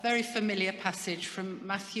Very familiar passage from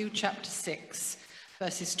Matthew chapter 6,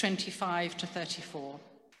 verses 25 to 34.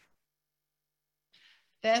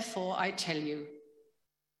 Therefore, I tell you,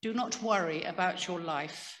 do not worry about your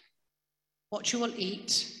life, what you will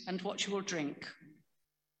eat and what you will drink,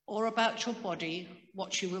 or about your body,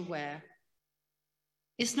 what you will wear.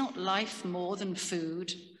 Is not life more than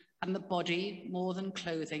food, and the body more than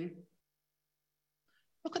clothing?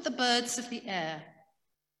 Look at the birds of the air.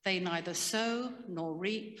 They neither sow nor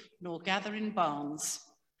reap nor gather in barns,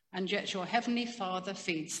 and yet your heavenly Father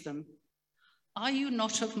feeds them. Are you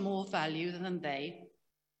not of more value than they?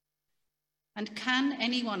 And can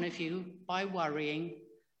any one of you, by worrying,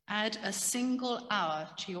 add a single hour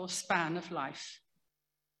to your span of life?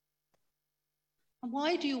 And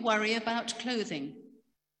why do you worry about clothing?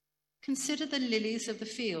 Consider the lilies of the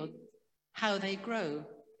field, how they grow.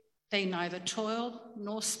 They neither toil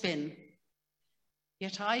nor spin.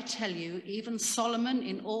 Yet I tell you, even Solomon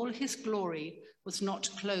in all his glory was not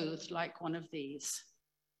clothed like one of these.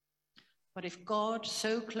 But if God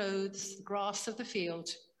so clothes the grass of the field,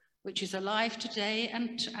 which is alive today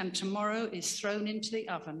and tomorrow is thrown into the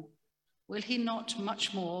oven, will he not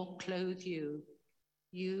much more clothe you,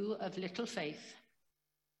 you of little faith?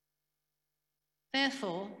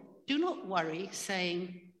 Therefore, do not worry,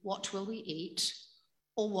 saying, what will we eat?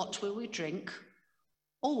 Or what will we drink?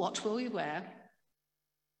 Or what will we wear?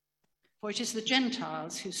 For it is the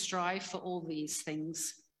Gentiles who strive for all these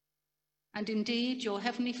things. And indeed, your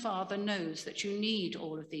heavenly Father knows that you need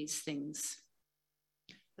all of these things.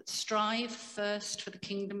 But strive first for the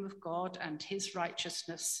kingdom of God and his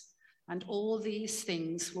righteousness, and all these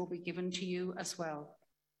things will be given to you as well.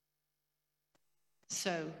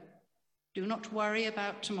 So, do not worry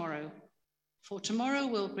about tomorrow, for tomorrow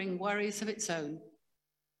will bring worries of its own.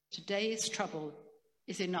 Today's trouble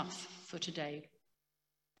is enough for today.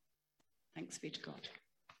 Thanks be to God.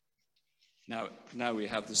 Now we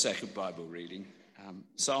have the second Bible reading,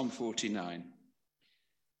 Psalm 49.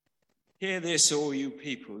 Hear this, all you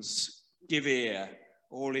peoples, give ear,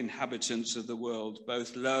 all inhabitants of the world,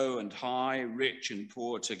 both low and high, rich and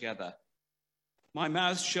poor together. My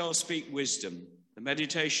mouth shall speak wisdom, the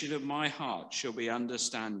meditation of my heart shall be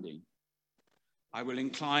understanding. I will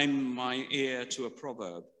incline my ear to a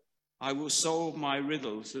proverb. I will solve my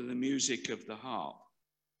riddle to the music of the harp.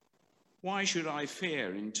 Why should I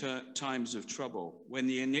fear in times of trouble, when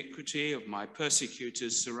the iniquity of my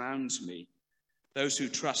persecutors surrounds me, those who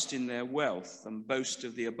trust in their wealth and boast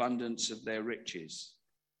of the abundance of their riches?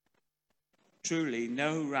 Truly,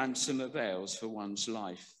 no ransom avails for one's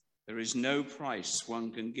life. There is no price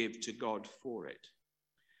one can give to God for it.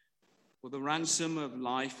 For the ransom of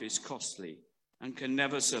life is costly and can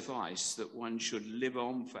never suffice, that one should live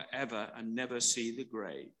on forever and never see the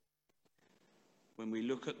grave. When we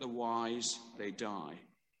look at the wise, they die.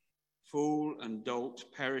 Fool and dolt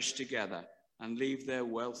perish together and leave their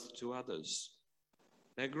wealth to others.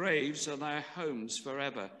 Their graves are their homes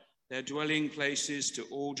forever, their dwelling places to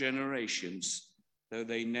all generations, though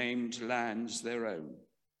they named lands their own.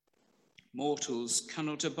 Mortals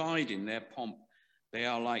cannot abide in their pomp. They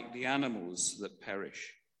are like the animals that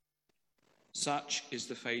perish. Such is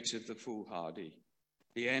the fate of the foolhardy,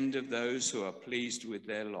 the end of those who are pleased with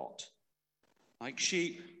their lot. Like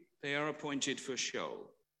sheep, they are appointed for Sheol.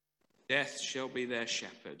 Death shall be their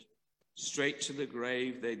shepherd. Straight to the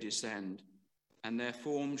grave they descend, and their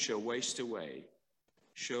form shall waste away.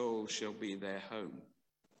 Sheol shall be their home.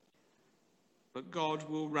 But God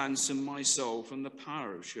will ransom my soul from the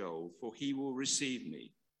power of Sheol, for he will receive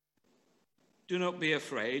me. Do not be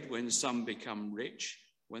afraid when some become rich,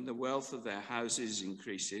 when the wealth of their houses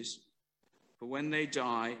increases. For when they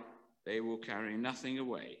die, they will carry nothing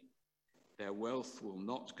away. Their wealth will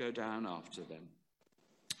not go down after them.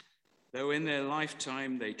 Though in their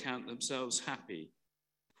lifetime they count themselves happy,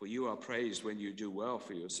 for you are praised when you do well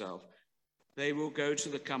for yourself, they will go to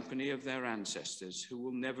the company of their ancestors, who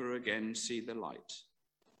will never again see the light.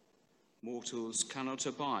 Mortals cannot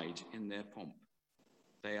abide in their pomp.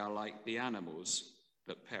 They are like the animals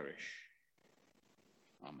that perish.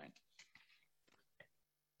 Amen.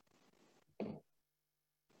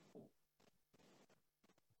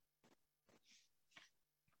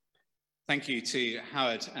 Thank you to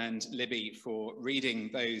Howard and Libby for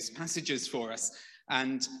reading those passages for us.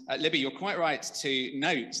 And Libby, you're quite right to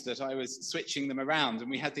note that I was switching them around, and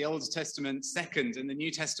we had the Old Testament second and the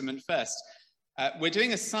New Testament first. We're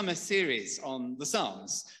doing a summer series on the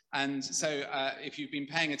Psalms. And so if you've been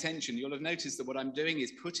paying attention, you'll have noticed that what I'm doing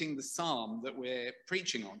is putting the psalm that we're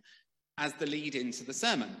preaching on as the lead into the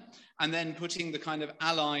sermon, and then putting the kind of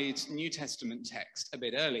allied New Testament text a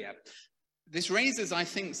bit earlier. This raises, I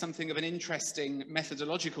think, something of an interesting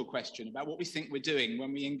methodological question about what we think we're doing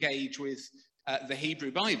when we engage with the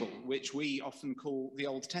Hebrew Bible, which we often call the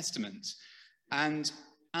Old Testament. And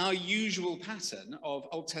our usual pattern of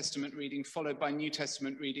Old Testament reading followed by New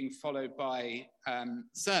Testament reading followed by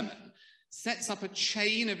sermon sets up a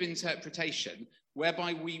chain of interpretation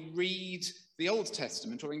whereby we read the Old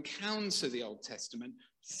Testament or encounter the Old Testament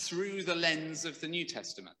through the lens of the New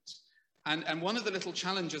Testament. And one of the little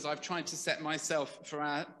challenges I've tried to set myself for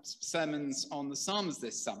our sermons on the Psalms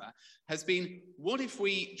this summer has been, what if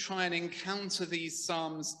we try and encounter these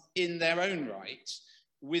Psalms in their own right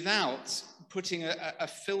without putting a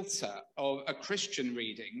filter of a Christian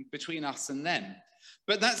reading between us and them?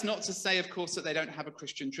 But that's not to say, of course, that they don't have a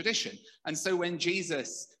Christian tradition. And so when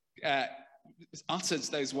Jesus uttered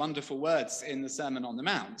those wonderful words in the Sermon on the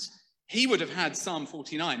Mount, he would have had Psalm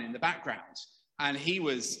 49 in the background. And he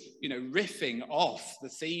was, riffing off the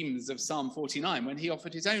themes of Psalm 49 when he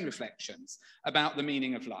offered his own reflections about the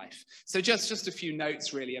meaning of life. So just a few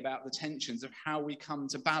notes really about the tensions of how we come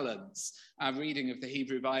to balance our reading of the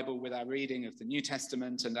Hebrew Bible with our reading of the New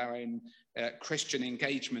Testament and our own Christian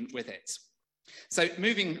engagement with it. So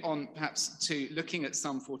moving on perhaps to looking at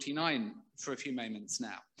Psalm 49 for a few moments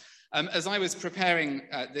now. As I was preparing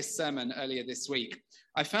this sermon earlier this week,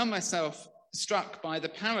 I found myself struck by the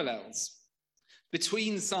parallels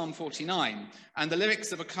between Psalm 49 and the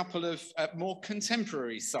lyrics of a couple of more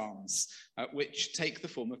contemporary psalms, which take the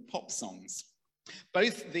form of pop songs.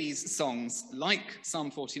 Both these songs, like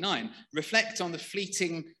Psalm 49, reflect on the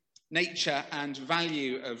fleeting nature and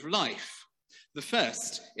value of life. The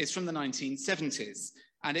first is from the 1970s,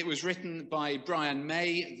 and it was written by Brian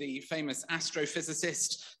May, the famous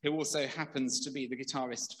astrophysicist, who also happens to be the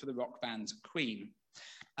guitarist for the rock band Queen.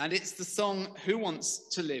 And it's the song Who Wants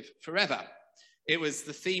to Live Forever? It was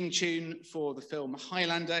the theme tune for the film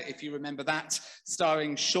Highlander, if you remember that,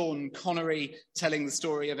 starring Sean Connery, telling the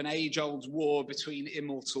story of an age-old war between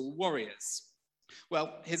immortal warriors.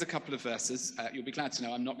 Well, here's a couple of verses. You'll be glad to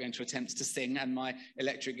know I'm not going to attempt to sing, and my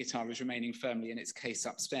electric guitar is remaining firmly in its case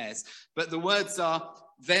upstairs. But the words are,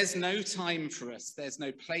 there's no time for us, there's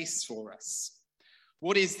no place for us.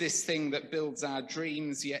 What is this thing that builds our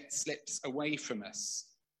dreams yet slips away from us?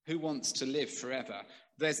 Who wants to live forever?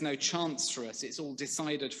 There's no chance for us, it's all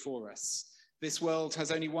decided for us. This world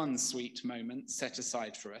has only one sweet moment set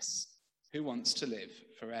aside for us. Who wants to live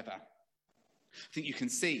forever? I think you can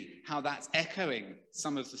see how that's echoing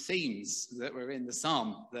some of the themes that were in the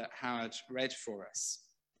psalm that Howard read for us.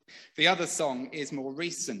 The other song is more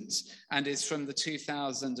recent and is from the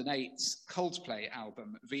 2008 Coldplay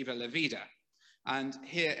album, Viva la Vida. And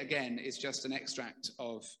here again is just an extract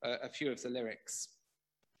of a few of the lyrics.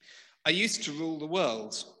 I used to rule the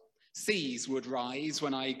world. Seas would rise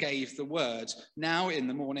when I gave the word. Now in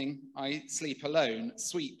the morning I sleep alone,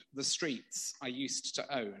 sweep the streets I used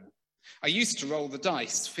to own. I used to roll the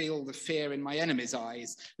dice, feel the fear in my enemy's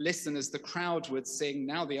eyes, listen as the crowd would sing,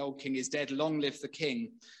 now the old king is dead, long live the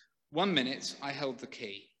king. 1 minute I held the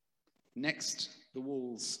key. Next, the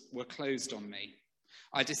walls were closed on me.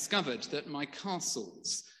 I discovered that my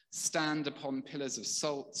castles stand upon pillars of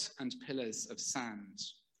salt and pillars of sand.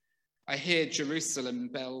 I hear Jerusalem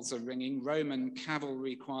bells are ringing, Roman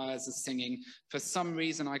cavalry choirs are singing. For some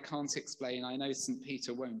reason I can't explain, I know St.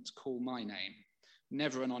 Peter won't call my name.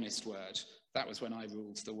 Never an honest word. That was when I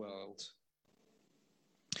ruled the world.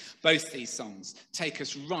 Both these songs take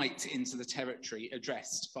us right into the territory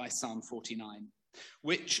addressed by Psalm 49,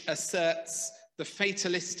 which asserts the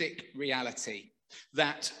fatalistic reality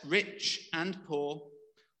that rich and poor,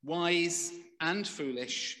 wise and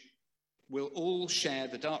foolish, will all share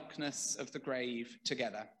the darkness of the grave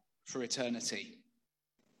together for eternity.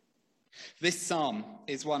 This psalm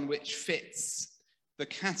is one which fits the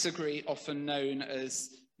category often known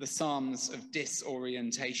as the Psalms of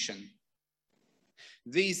disorientation.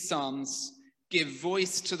 These psalms give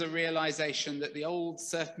voice to the realization that the old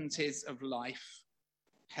certainties of life,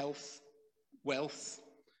 health, wealth,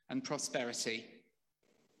 and prosperity,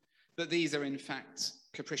 that these are in fact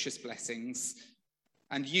capricious blessings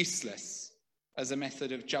and useless as a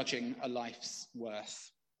method of judging a life's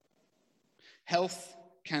worth. Health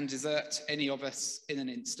can desert any of us in an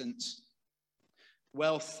instant.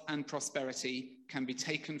 Wealth and prosperity can be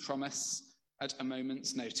taken from us at a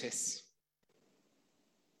moment's notice.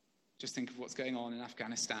 Just think of what's going on in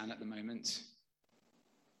Afghanistan at the moment.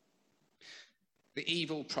 The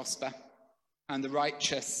evil prosper and the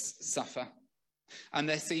righteous suffer, and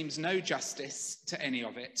there seems no justice to any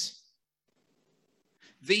of it.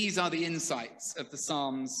 These are the insights of the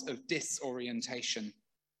Psalms of disorientation.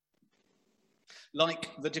 like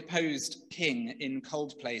the deposed king in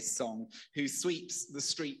Coldplay's song, who sweeps the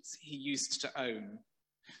streets he used to own.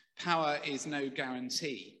 Power is no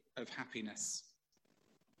guarantee of happiness.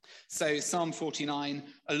 So Psalm 49,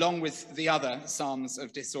 along with the other Psalms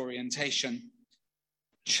of disorientation,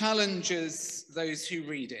 challenges those who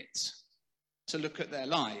read it to look at their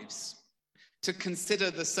lives, to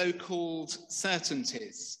consider the so-called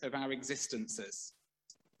certainties of our existences,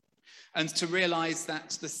 and to realize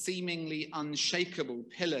that the seemingly unshakable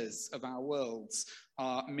pillars of our worlds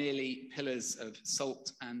are merely pillars of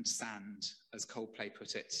salt and sand, as Coldplay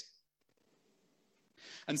put it.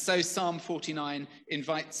 And so Psalm 49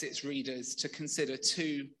 invites its readers to consider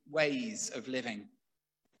two ways of living,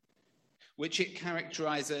 which it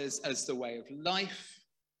characterizes as the way of life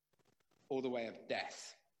or the way of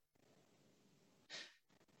death.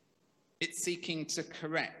 It's seeking to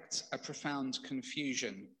correct a profound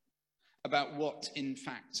confusion about what in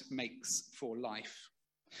fact makes for life,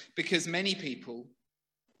 because many people,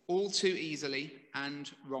 all too easily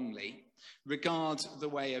and wrongly, regard the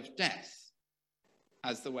way of death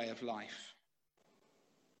as the way of life.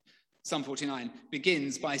 Psalm 49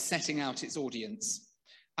 begins by setting out its audience.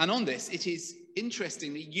 And on this, it is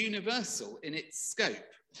interestingly universal in its scope.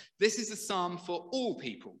 This is a psalm for all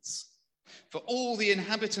peoples, for all the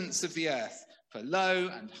inhabitants of the earth, for low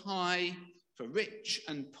and high, for rich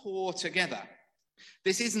and poor together.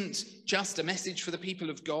 This isn't just a message for the people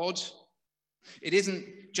of God. It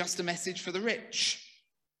isn't just a message for the rich,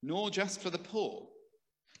 nor just for the poor.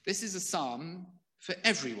 This is a psalm for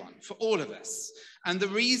everyone, for all of us. And the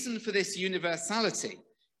reason for this universality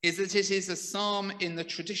is that it is a psalm in the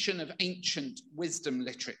tradition of ancient wisdom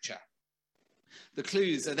literature. The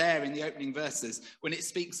clues are there in the opening verses when it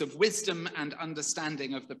speaks of wisdom and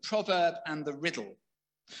understanding, of the proverb and the riddle,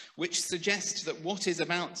 which suggest that what is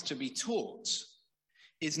about to be taught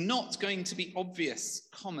is not going to be obvious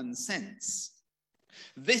common sense.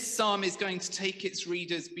 This psalm is going to take its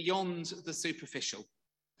readers beyond the superficial,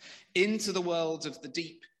 into the world of the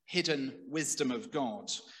deep, hidden wisdom of God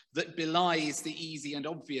that belies the easy and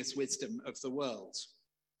obvious wisdom of the world.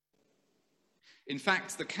 In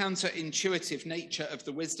fact, the counterintuitive nature of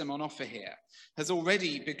the wisdom on offer here has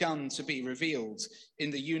already begun to be revealed in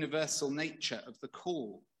the universal nature of the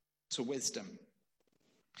call to wisdom.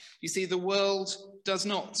 You see, the world does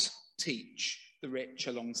not teach the rich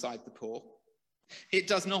alongside the poor. It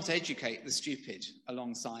does not educate the stupid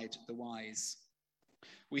alongside the wise.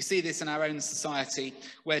 We see this in our own society,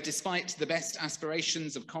 where despite the best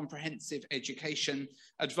aspirations of comprehensive education,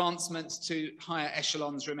 advancement to higher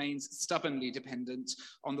echelons remains stubbornly dependent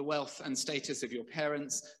on the wealth and status of your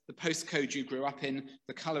parents, the postcode you grew up in,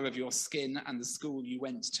 the colour of your skin, and the school you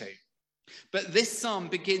went to. But this psalm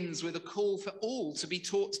begins with a call for all to be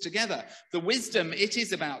taught together. The wisdom it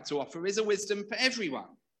is about to offer is a wisdom for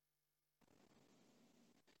everyone,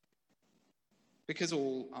 because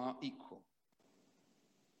all are equal.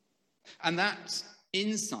 And that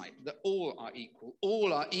insight that all are equal,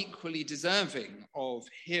 all are equally deserving of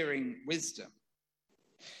hearing wisdom,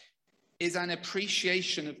 is an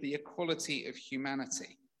appreciation of the equality of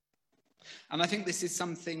humanity. And I think this is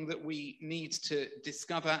something that we need to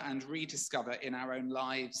discover and rediscover in our own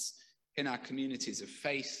lives, in our communities of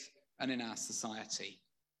faith, and in our society.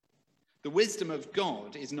 The wisdom of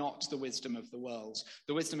God is not the wisdom of the world.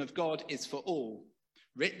 The wisdom of God is for all,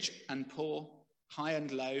 rich and poor, high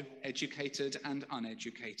and low, educated and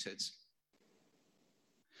uneducated.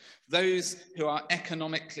 Those who are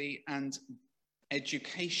economically and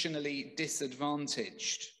educationally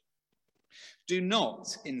disadvantaged do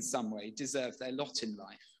not in some way deserve their lot in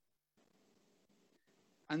life.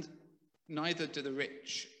 And neither do the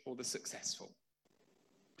rich or the successful.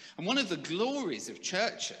 And one of the glories of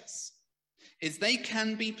churches is they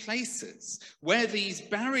can be places where these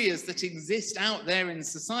barriers that exist out there in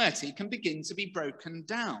society can begin to be broken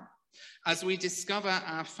down as we discover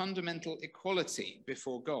our fundamental equality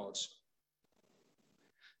before God.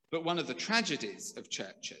 But one of the tragedies of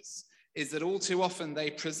churches is that all too often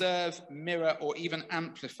they preserve, mirror, or even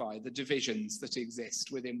amplify the divisions that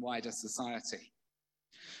exist within wider society.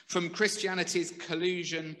 From Christianity's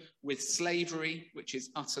collusion with slavery, which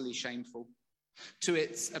is utterly shameful, to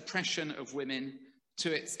its oppression of women,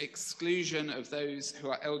 to its exclusion of those who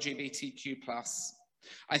are LGBTQ+,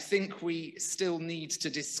 I think we still need to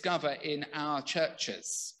discover in our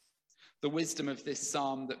churches the wisdom of this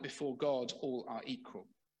psalm that before God all are equal.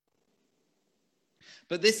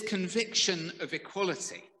 But this conviction of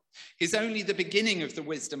equality is only the beginning of the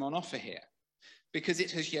wisdom on offer here, because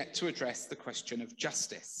it has yet to address the question of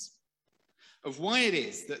justice, of why it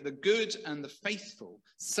is that the good and the faithful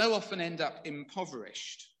so often end up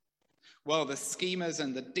impoverished, while the schemers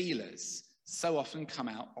and the dealers so often come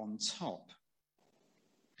out on top.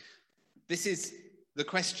 This is the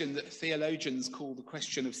question that theologians call the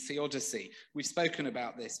question of theodicy. We've spoken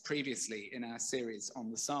about this previously in our series on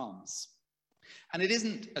the Psalms. And it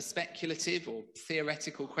isn't a speculative or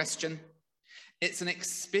theoretical question. It's an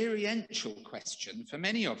experiential question for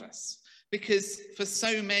many of us, because for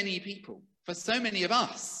so many people, for so many of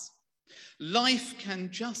us, life can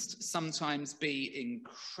just sometimes be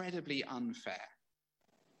incredibly unfair.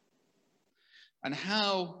 And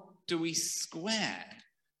how do we square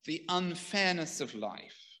the unfairness of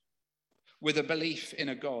life with a belief in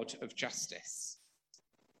a God of justice?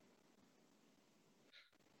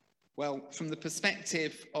 Well, from the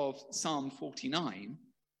perspective of Psalm 49,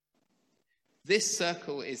 this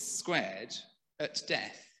circle is squared at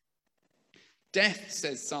death. Death,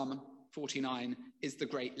 says Psalm 49, is the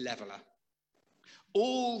great leveller.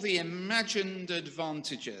 All the imagined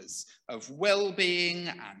advantages of well-being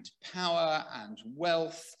and power and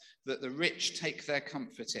wealth that the rich take their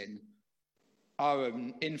comfort in are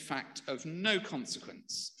in fact of no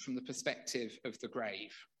consequence from the perspective of the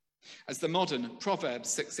grave. As the modern proverb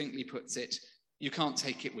succinctly puts it, you can't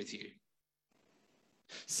take it with you.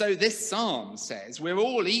 So this psalm says we're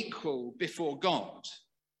all equal before God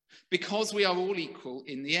because we are all equal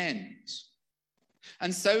in the end.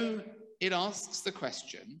 And so it asks the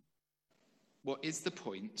question, what is the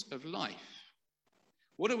point of life?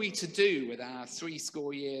 What are we to do with our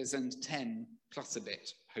 70 years and 10 plus a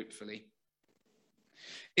bit, hopefully?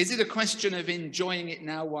 Is it a question of enjoying it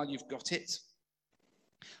now while you've got it?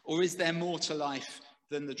 Or is there more to life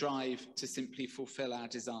than the drive to simply fulfill our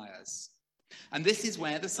desires? And this is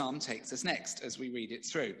where the psalm takes us next as we read it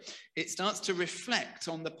through. It starts to reflect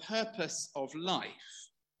on the purpose of life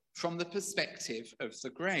from the perspective of the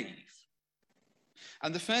grave.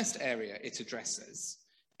 And the first area it addresses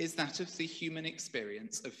is that of the human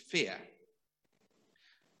experience of fear.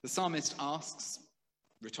 The psalmist asks,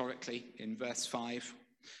 rhetorically in verse 5,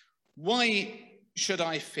 why should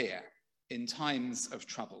I fear in times of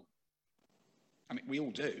trouble? I mean, we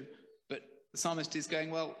all do, but the psalmist is going,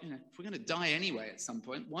 well, if we're going to die anyway at some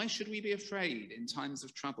point, why should we be afraid in times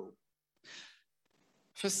of trouble?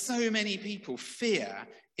 For so many people, fear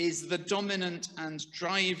is the dominant and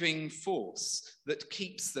driving force that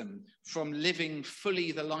keeps them from living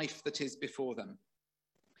fully the life that is before them.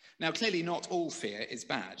 Now, clearly not all fear is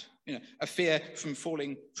bad. A fear from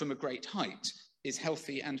falling from a great height is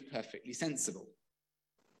healthy and perfectly sensible.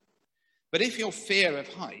 But if your fear of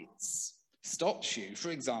heights stops you,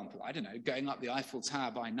 for example, going up the Eiffel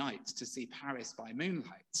Tower by night to see Paris by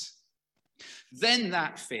moonlight, then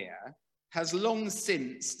that fear has long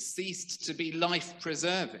since ceased to be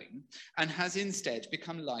life-preserving and has instead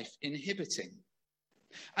become life-inhibiting.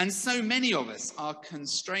 And so many of us are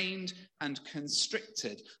constrained and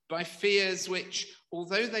constricted by fears which,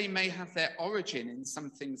 although they may have their origin in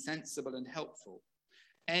something sensible and helpful,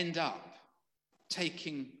 end up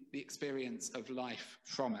taking the experience of life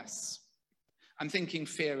from us. I'm thinking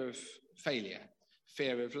fear of failure,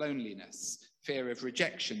 fear of loneliness, fear of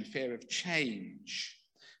rejection, fear of change,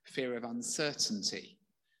 fear of uncertainty,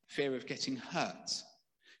 fear of getting hurt,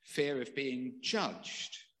 fear of being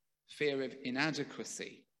judged, fear of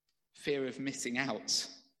inadequacy, fear of missing out,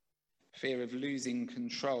 fear of losing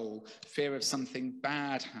control, fear of something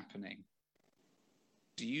bad happening.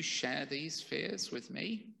 Do you share these fears with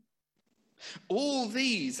me? All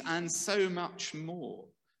these and so much more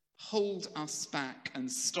hold us back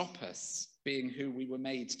and stop us being who we were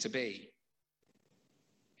made to be.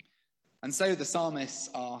 And so the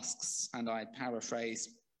psalmist asks, and I paraphrase,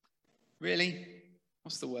 really,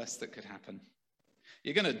 what's the worst that could happen?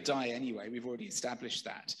 You're going to die anyway, we've already established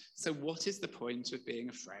that. So what is the point of being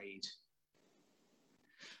afraid?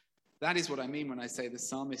 That is what I mean when I say the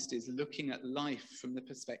psalmist is looking at life from the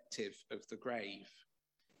perspective of the grave.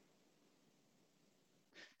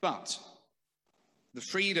 But the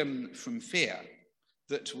freedom from fear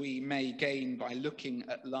that we may gain by looking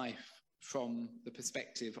at life from the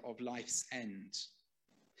perspective of life's end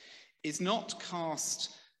is not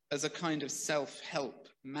cast as a kind of self-help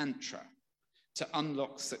mantra to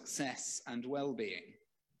unlock success and well-being.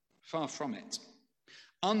 Far from it.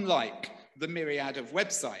 Unlike the myriad of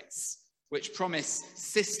websites which promise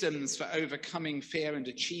systems for overcoming fear and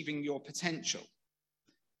achieving your potential,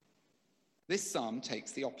 this psalm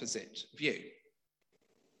takes the opposite view.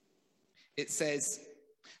 It says,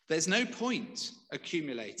 there's no point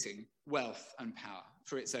accumulating wealth and power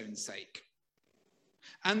for its own sake.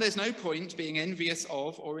 And there's no point being envious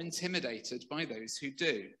of or intimidated by those who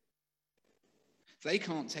do. They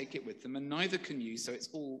can't take it with them, and neither can you, so it's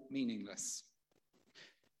all meaningless.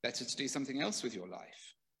 Better to do something else with your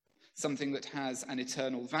life, something that has an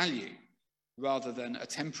eternal value rather than a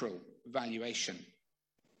temporal valuation.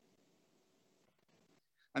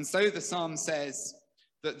 And so the psalm says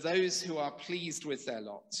that those who are pleased with their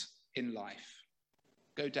lot in life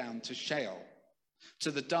go down to Sheol,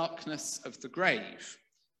 to the darkness of the grave,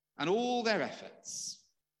 and all their efforts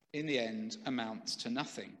in the end amount to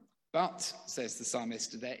nothing. But, says the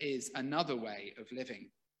psalmist, there is another way of living.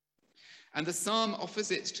 And the psalm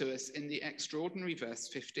offers it to us in the extraordinary verse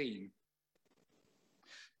 15.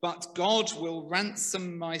 But God will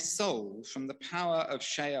ransom my soul from the power of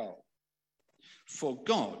Sheol, for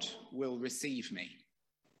God will receive me.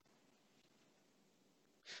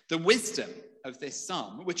 The wisdom of this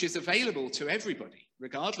psalm, which is available to everybody,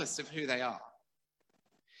 regardless of who they are,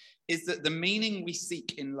 is that the meaning we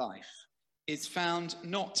seek in life is found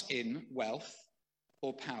not in wealth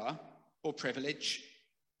or power or privilege,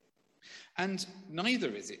 and neither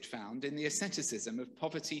is it found in the asceticism of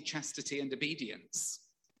poverty, chastity, and obedience.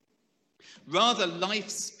 Rather,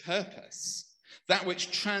 life's purpose, that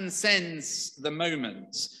which transcends the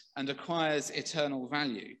moment and acquires eternal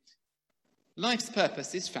value, life's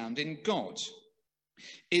purpose is found in God,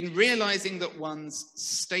 in realizing that one's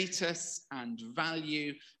status and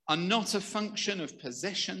value are not a function of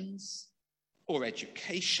possessions or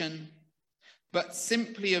education, but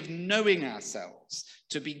simply of knowing ourselves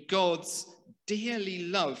to be God's dearly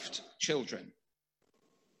loved children.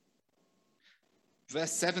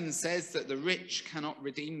 Verse 7 says that the rich cannot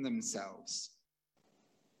redeem themselves.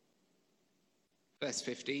 Verse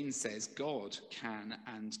 15 says God can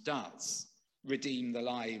and does redeem the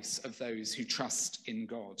lives of those who trust in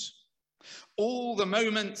God. All the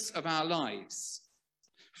moments of our lives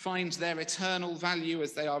find their eternal value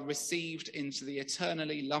as they are received into the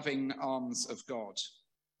eternally loving arms of God.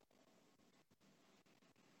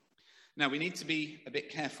 Now, we need to be a bit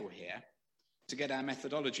careful here to get our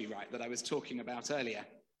methodology right that I was talking about earlier.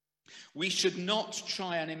 We should not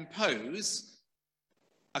try and impose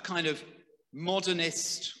a kind of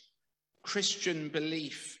modernist Christian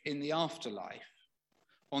belief in the afterlife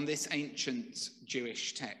on this ancient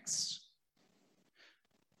Jewish text.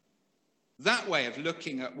 That way of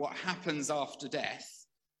looking at what happens after death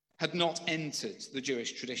had not entered the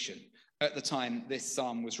Jewish tradition at the time this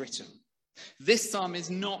psalm was written. This psalm is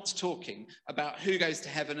not talking about who goes to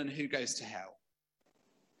heaven and who goes to hell.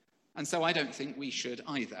 And so I don't think we should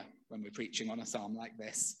either when we're preaching on a psalm like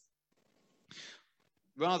this.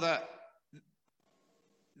 Rather,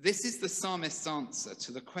 this is the psalmist's answer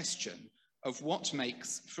to the question of what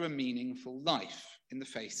makes for a meaningful life in the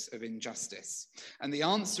face of injustice. And the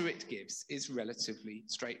answer it gives is relatively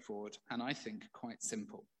straightforward and I think quite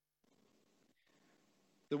simple.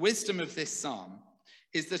 The wisdom of this psalm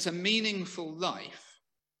is that a meaningful life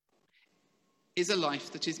is a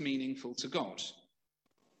life that is meaningful to God.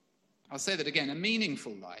 I'll say that again. A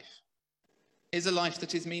meaningful life is a life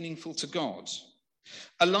that is meaningful to God.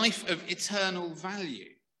 A life of eternal value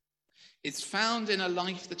is found in a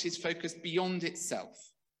life that is focused beyond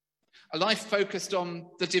itself, a life focused on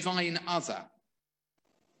the divine other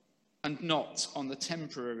and not on the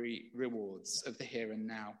temporary rewards of the here and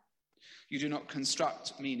now. You do not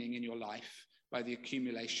construct meaning in your life by the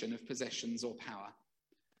accumulation of possessions or power.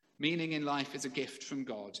 Meaning in life is a gift from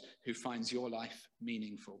God who finds your life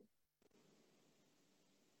meaningful.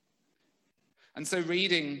 And so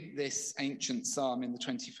reading this ancient psalm in the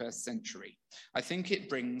 21st century, I think it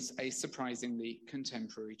brings a surprisingly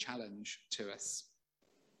contemporary challenge to us.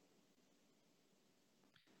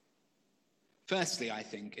 Firstly, I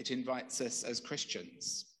think it invites us as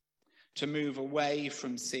Christians to move away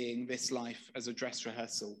from seeing this life as a dress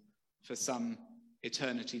rehearsal for some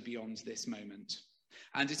eternity beyond this moment.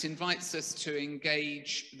 And it invites us to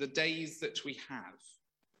engage the days that we have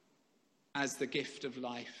as the gift of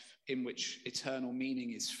life in which eternal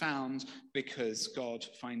meaning is found because God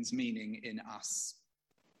finds meaning in us.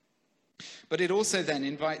 But it also then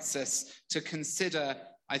invites us to consider,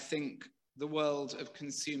 I think, the world of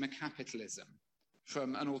consumer capitalism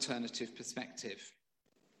from an alternative perspective.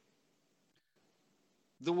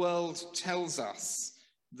 The world tells us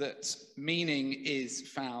that meaning is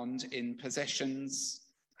found in possessions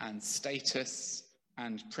and status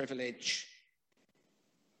and privilege.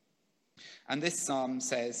 And this psalm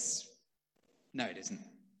says, no, it isn't.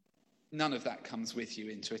 None of that comes with you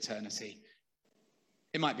into eternity.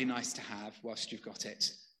 It might be nice to have whilst you've got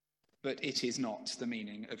it, but it is not the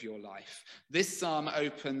meaning of your life. This psalm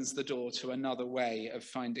opens the door to another way of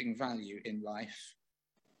finding value in life.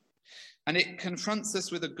 And it confronts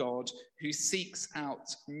us with a God who seeks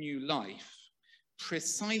out new life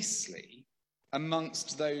precisely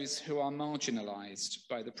amongst those who are marginalized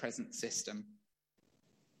by the present system.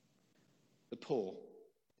 The poor,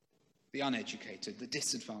 the uneducated, the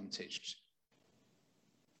disadvantaged,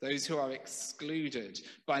 those who are excluded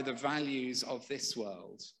by the values of this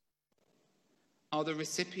world, are the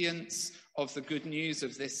recipients of the good news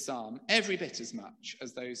of this psalm every bit as much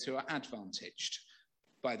as those who are advantaged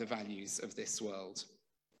by the values of this world.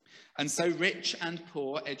 And so rich and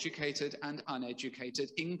poor, educated and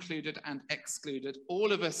uneducated, included and excluded,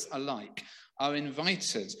 all of us alike are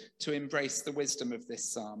invited to embrace the wisdom of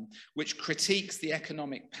this psalm, which critiques the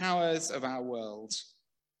economic powers of our world.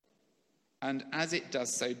 And as it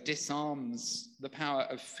does so, disarms the power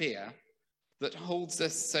of fear that holds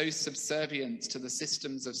us so subservient to the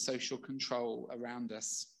systems of social control around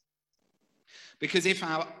us. Because if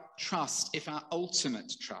our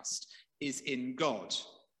ultimate trust is in God,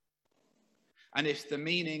 and if the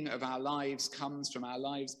meaning of our lives comes from our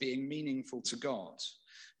lives being meaningful to God,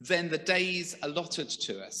 then the days allotted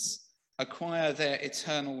to us acquire their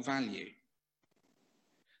eternal value.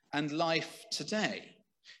 And life today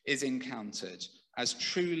is encountered as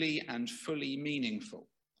truly and fully meaningful,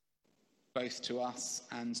 both to us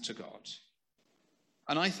and to God.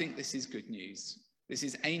 And I think this is good news. This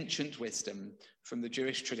is ancient wisdom from the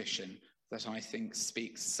Jewish tradition that I think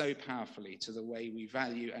speaks so powerfully to the way we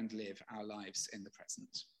value and live our lives in the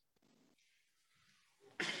present.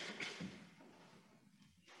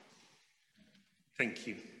 Thank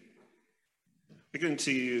you. We're going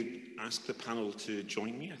to ask the panel to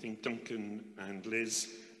join me. I think Duncan and Liz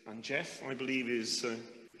and Jeff, I believe, is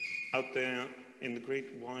out there in the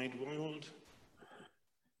great wide world.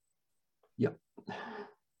 Yep.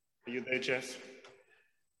 Are you there, Jeff?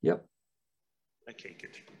 Yep. Okay,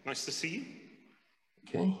 good. Nice to see you.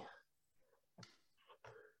 Okay.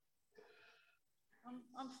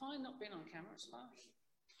 I'm fine not being on camera, it's fine.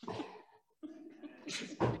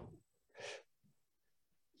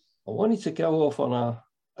 I wanted to go off on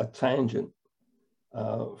a tangent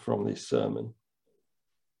from this sermon.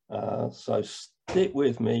 So stick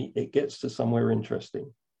with me, it gets to somewhere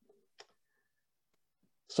interesting.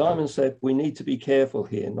 Simon said we need to be careful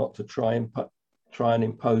here not to try and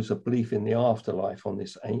impose a belief in the afterlife on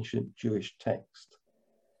this ancient Jewish text.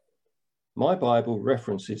 My Bible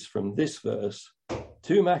references from this verse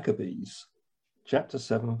 2 Maccabees, chapter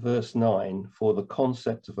 7, verse 9, for the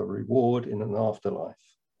concept of a reward in an afterlife.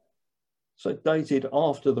 So dated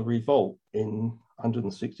after the revolt in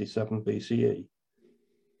 167 BCE.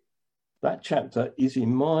 That chapter is,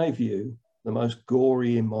 in my view, the most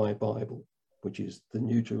gory in my Bible, which is the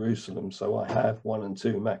New Jerusalem, so I have 1 and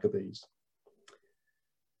 2 Maccabees.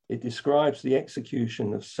 It describes the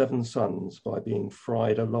execution of 7 sons by being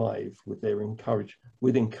fried alive with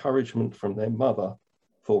encouragement from their mother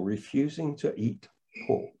for refusing to eat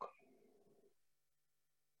pork.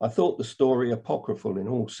 I thought the story apocryphal in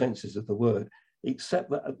all senses of the word,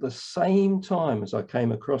 except that at the same time as I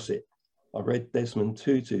came across it, I read Desmond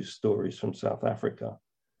Tutu's stories from South Africa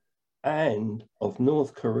and of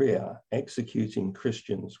North Korea executing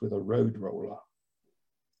Christians with a road roller.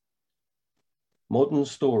 Modern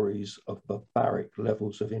stories of barbaric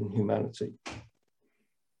levels of inhumanity.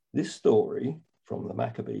 This story from the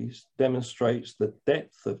Maccabees demonstrates the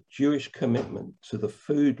depth of Jewish commitment to the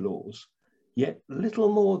food laws, yet little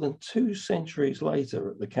more than 2 centuries later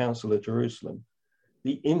at the Council of Jerusalem,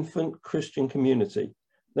 the infant Christian community,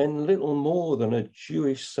 then little more than a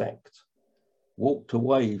Jewish sect, walked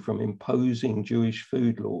away from imposing Jewish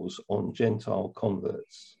food laws on Gentile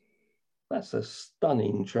converts. That's a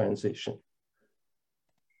stunning transition.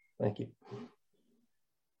 Thank you.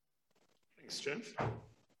 Thanks, Jeff.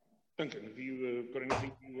 Duncan, have you got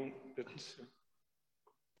anything you want that...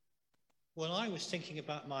 Well, I was thinking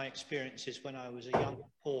about my experiences when I was a young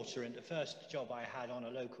reporter and the first job I had on a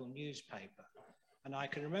local newspaper. And I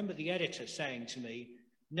can remember the editor saying to me,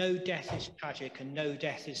 no death is tragic and no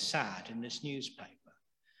death is sad in this newspaper.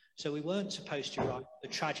 So we weren't supposed to write the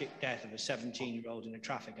tragic death of a 17-year-old in a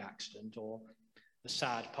traffic accident or the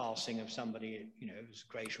sad passing of somebody, you know, who's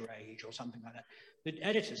a greater age or something like that. The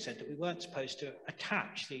editor said that we weren't supposed to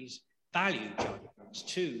attach these value judgments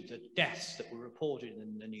to the deaths that were reported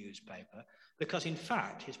in the newspaper, because in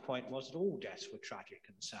fact, his point was that all deaths were tragic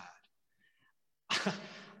and sad.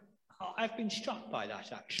 I've been struck by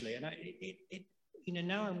that actually, and you know,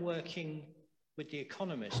 now I'm working with the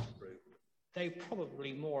Economist group. They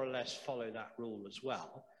probably more or less follow that rule as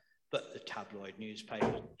well, but the tabloid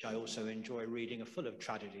newspapers, which I also enjoy reading, are full of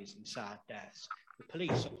tragedies and sad deaths. The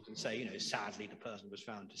police often say, you know, sadly the person was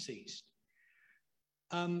found deceased.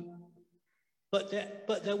 But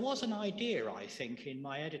there was an idea, I think, in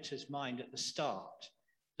my editor's mind at the start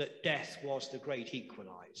that death was the great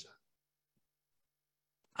equalizer.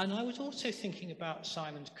 And I was also thinking about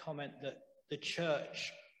Simon's comment that the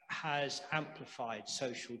church has amplified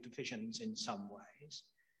social divisions in some ways.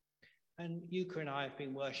 And Yuka and I have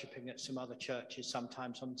been worshipping at some other churches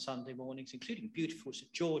sometimes on Sunday mornings, including beautiful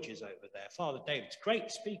St. George's over there. Father David's a great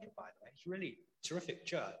speaker, by the way. It's a really terrific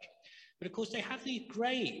church. But of course, they have these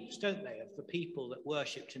graves, don't they, of the people that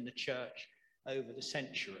worshipped in the church over the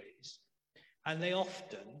centuries. And they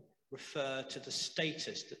often refer to the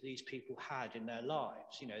status that these people had in their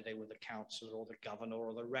lives. You know, they were the councillor or the governor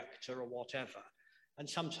or the rector or whatever. And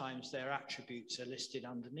sometimes their attributes are listed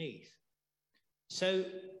underneath. So,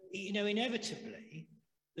 you know, inevitably,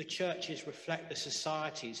 the churches reflect the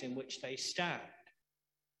societies in which they stand.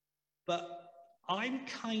 But I'm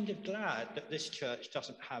kind of glad that this church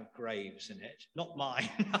doesn't have graves in it, not mine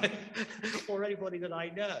or anybody that I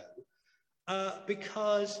know,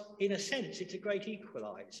 because in a sense, it's a great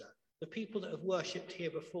equalizer. The people that have worshipped here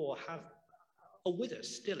before are with us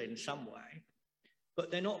still in some way, but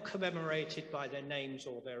they're not commemorated by their names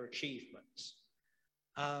or their achievements.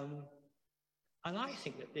 And I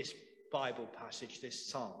think that this Bible passage, this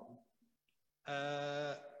psalm,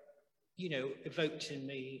 you know, evoked in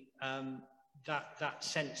me that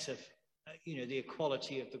sense of, you know, the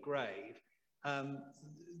equality of the grave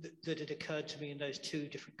that had occurred to me in those two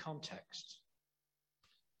different contexts.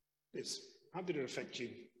 Liz, how did it affect you?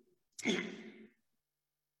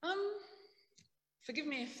 Forgive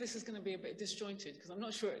me if this is going to be a bit disjointed, because I'm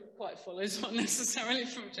not sure it quite follows on necessarily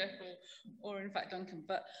from Jeff or in fact Duncan,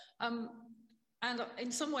 but and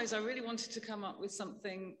in some ways I really wanted to come up with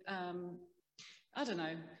something, I don't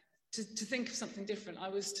know, to think of something different. I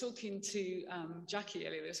was talking to Jackie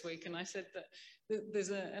earlier this week, and I said that there's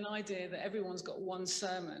an idea that everyone's got one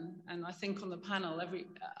sermon, and I think on the panel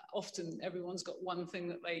often everyone's got one thing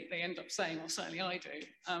that they end up saying, or certainly I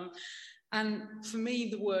do. And for me,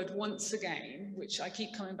 the word once again, which I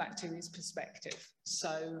keep coming back to, is perspective.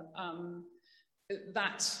 So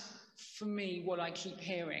that's, for me, what I keep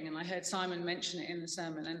hearing. And I heard Simon mention it in the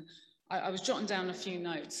sermon. And I was jotting down a few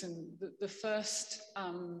notes. And the first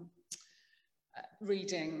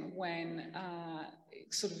reading, when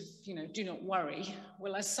sort of, you know, do not worry.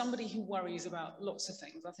 Well, as somebody who worries about lots of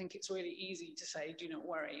things, I think it's really easy to say, do not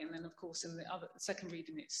worry. And then, of course, in the second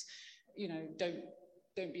reading, it's, you know,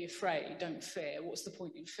 don't be afraid, don't fear. What's the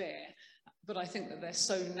point in fear? But I think that they're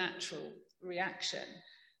so natural reaction.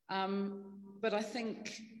 But I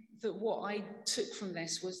think that what I took from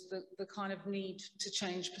this was the kind of need to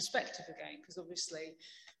change perspective again, because obviously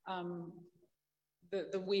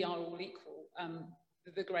the we are all equal,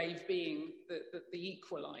 the grave being the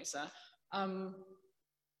equalizer.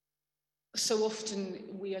 So often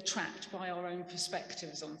we are trapped by our own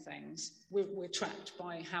perspectives on things. We're trapped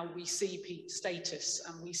by how we see status,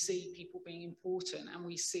 and we see people being important, and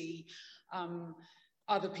we see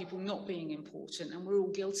other people not being important, and we're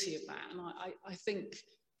all guilty of that. And I think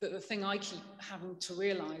that the thing I keep having to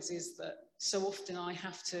realize is that so often I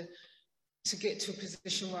have to get to a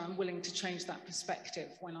position where I'm willing to change that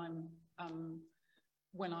perspective when I'm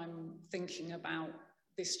thinking about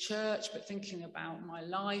this church, but thinking about my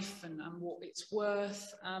life and what it's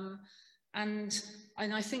worth. And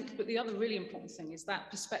I think, but the other really important thing is that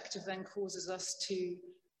perspective then causes us to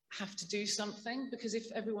have to do something, because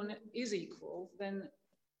if everyone is equal, then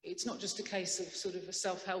it's not just a case of sort of a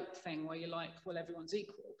self-help thing where you're like, well, everyone's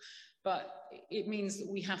equal, but it means that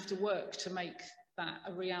we have to work to make that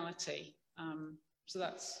a reality. So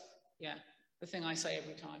that's, yeah, the thing I say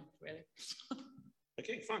every time, really.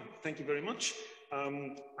 Okay, fine. Thank you very much.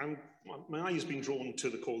 And my eye has been drawn to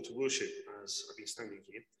the call to worship as I've been standing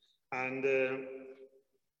here. And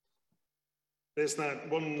there's that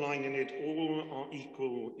one line in it, all are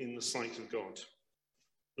equal in the sight of God.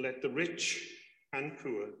 Let the rich and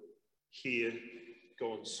poor hear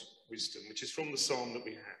God's wisdom, which is from the psalm that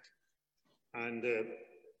we had. And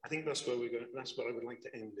I think that's where we're going. That's where I would like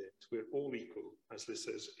to end it. We're all equal, as this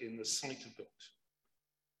says, in the sight of God.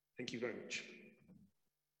 Thank you very much.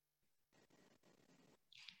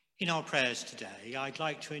 In our prayers today, I'd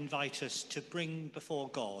like to invite us to bring before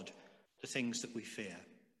God the things that we fear.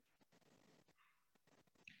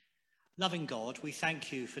 Loving God, we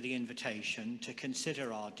thank you for the invitation to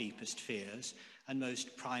consider our deepest fears and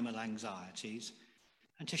most primal anxieties,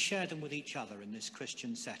 and to share them with each other in this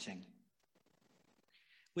Christian setting.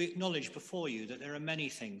 We acknowledge before you that there are many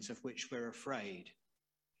things of which we're afraid.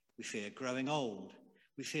 We fear growing old.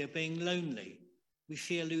 We fear being lonely. We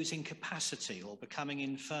fear losing capacity or becoming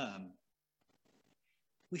infirm.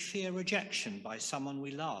 We fear rejection by someone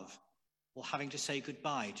we love, or having to say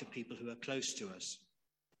goodbye to people who are close to us.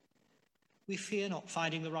 We fear not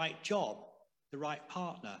finding the right job, the right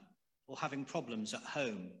partner, or having problems at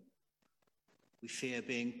home. We fear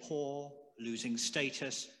being poor, losing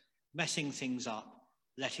status, messing things up,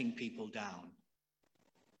 letting people down.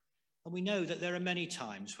 And we know that there are many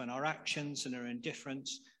times when our actions and our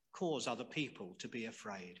indifference cause other people to be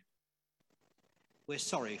afraid. We're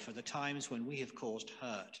sorry for the times when we have caused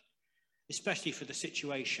hurt, especially for the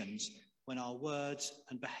situations when our words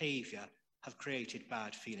and behaviour have created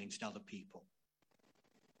bad feelings in other people.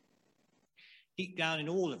 Deep down in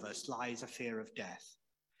all of us lies a fear of death,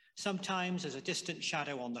 sometimes as a distant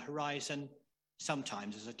shadow on the horizon,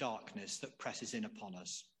 sometimes as a darkness that presses in upon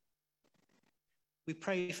us. We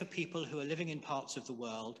pray for people who are living in parts of the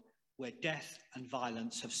world where death and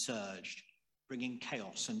violence have surged, bringing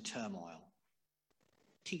chaos and turmoil.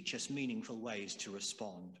 Teach us meaningful ways to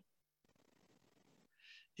respond.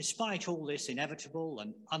 Despite all this inevitable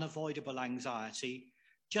and unavoidable anxiety,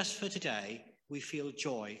 just for today, we feel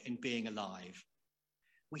joy in being alive.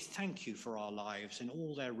 We thank you for our lives in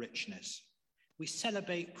all their richness. We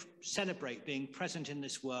celebrate being present in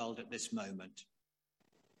this world at this moment.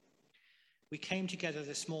 We came together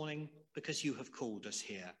this morning because you have called us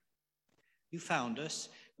here. You found us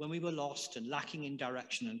when we were lost and lacking in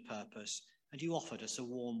direction and purpose, and you offered us a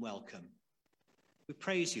warm welcome. We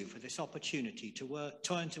praise you for this opportunity to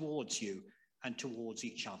turn towards you and towards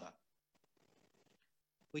each other.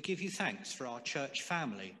 We give you thanks for our church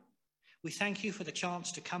family. We thank you for the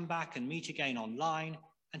chance to come back and meet again online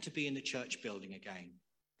and to be in the church building again.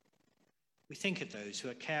 We think of those who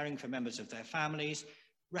are caring for members of their families,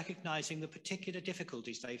 recognizing the particular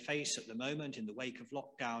difficulties they face at the moment in the wake of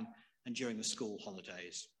lockdown and during the school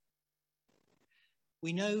holidays.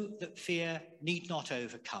 We know that fear need not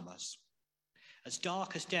overcome us. As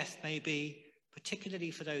dark as death may be, particularly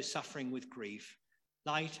for those suffering with grief,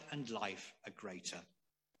 light and life are greater.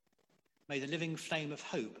 May the living flame of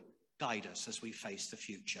hope guide us as we face the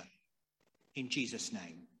future. In Jesus'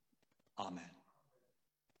 name, amen.